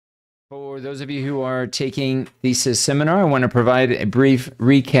For those of you who are taking Thesis seminar, I want to provide a brief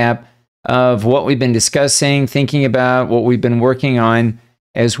recap of what we've been discussing, thinking about what we've been working on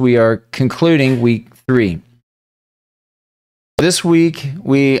as we are concluding week 3. This week,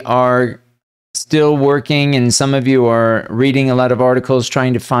 we are still working, and some of you are reading a lot of articles,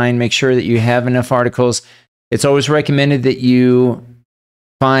 trying to make sure that you have enough articles. It's always recommended that you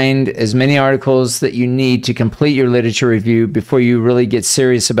find as many articles that you need to complete your literature review before you really get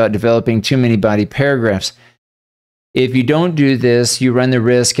serious about developing too many body paragraphs. If you don't do this, you run the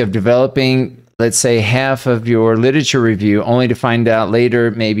risk of developing, let's say, half of your literature review, only to find out later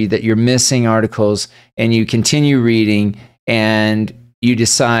maybe that you're missing articles, and you continue reading and you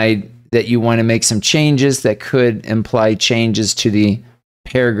decide that you want to make some changes that could imply changes to the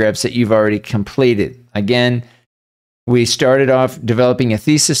paragraphs that you've already completed. Again, we started off developing a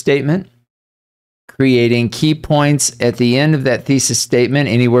thesis statement, creating key points at the end of that thesis statement,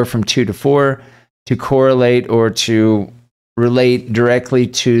 anywhere from 2 to 4, to correlate or to relate directly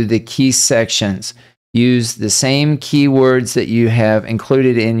to the key sections. Use the same keywords that you have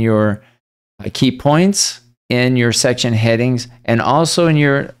included in your key points, in your section headings, and also in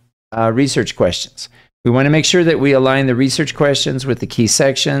your research questions. We want to make sure that we align the research questions with the key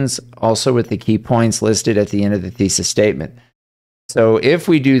sections, also with the key points listed at the end of the thesis statement. So if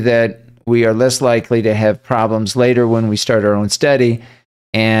we do that, we are less likely to have problems later when we start our own study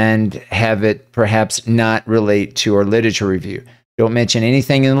and have it perhaps not relate to our literature review. Don't mention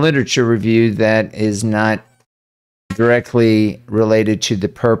anything in the literature review that is not directly related to the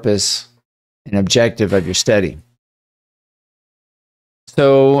purpose and objective of your study.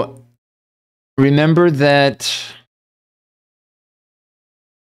 So remember that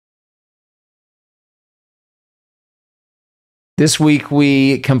this week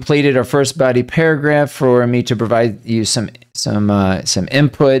we completed our first body paragraph for me to provide you some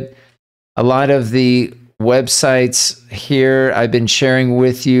input. A lot of the websites here I've been sharing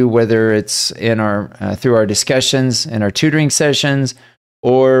with you, whether it's in our through our discussions in our tutoring sessions,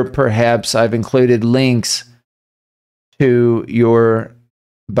 or perhaps I've included links to your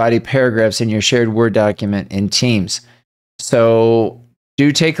body paragraphs in your shared Word document in Teams. So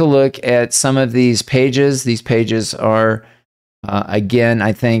do take a look at some of these pages. These pages are, again,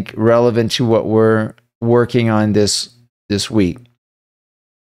 I think, relevant to what we're working on this week.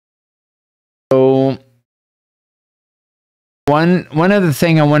 So one other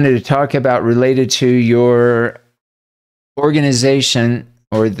thing I wanted to talk about related to your organization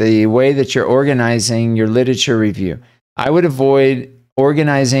or the way that you're organizing your literature review. I would avoid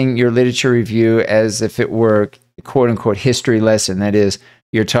organizing your literature review as if it were a quote-unquote history lesson. That is,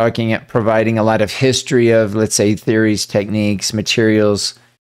 you're providing a lot of history of, let's say, theories, techniques, materials,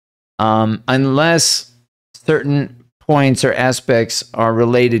 unless certain points or aspects are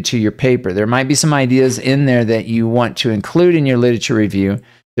related to your paper. There might be some ideas in there that you want to include in your literature review.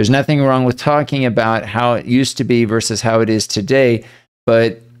 There's nothing wrong with talking about how it used to be versus how it is today,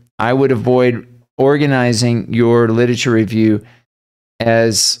 but I would avoid organizing your literature review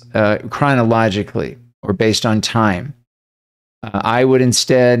as chronologically or based on time. I would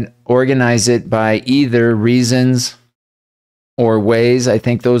instead organize it by either reasons or ways. I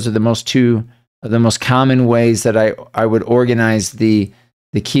think those are two of the most common ways that I would organize the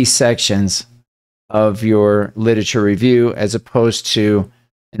key sections of your literature review, as opposed to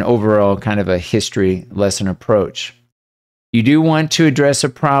an overall kind of a history lesson approach. You do want to address a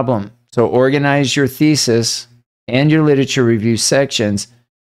problem, so organize your thesis and your literature review sections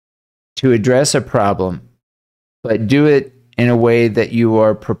to address a problem, but do it in a way that you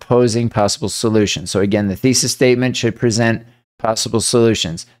are proposing possible solutions. So again, the thesis statement should present possible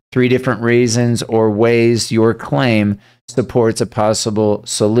solutions. 3 different reasons or ways your claim supports a possible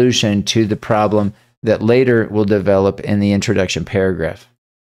solution to the problem that later will develop in the introduction paragraph.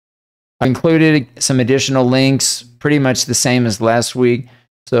 I included some additional links, pretty much the same as last week.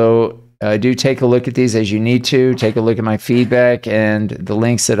 So do take a look at these as you need to. Take a look at my feedback and the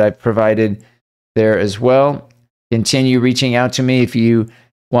links that I've provided there as well. Continue reaching out to me if you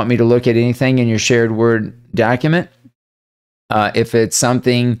want me to look at anything in your shared Word document. If it's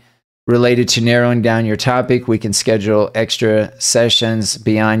something related to narrowing down your topic, we can schedule extra sessions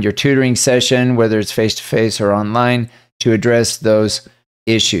beyond your tutoring session, whether it's face-to-face or online, to address those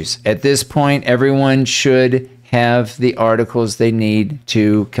issues. At this point, everyone should have the articles they need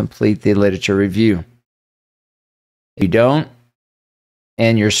to complete the literature review. If you don't,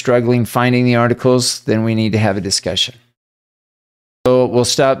 and you're struggling finding the articles, then we need to have a discussion. So we'll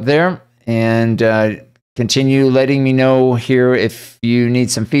stop there and continue letting me know here if you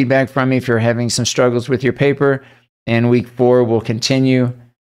need some feedback from me, if you're having some struggles with your paper. And week 4, we'll continue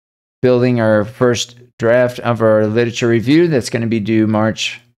building our first draft of our literature review that's going to be due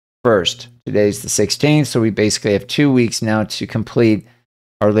March 1st. Today's the 16th, so we basically have 2 weeks now to complete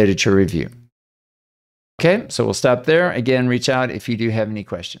our literature review. Okay, so we'll stop there. Again, reach out if you do have any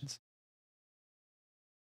questions.